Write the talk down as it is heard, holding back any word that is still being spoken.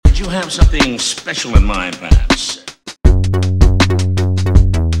you have something special in mind, perhaps?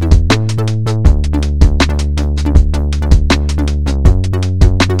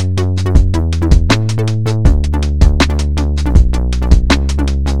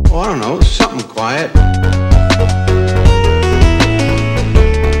 Oh, I don't know, something quiet.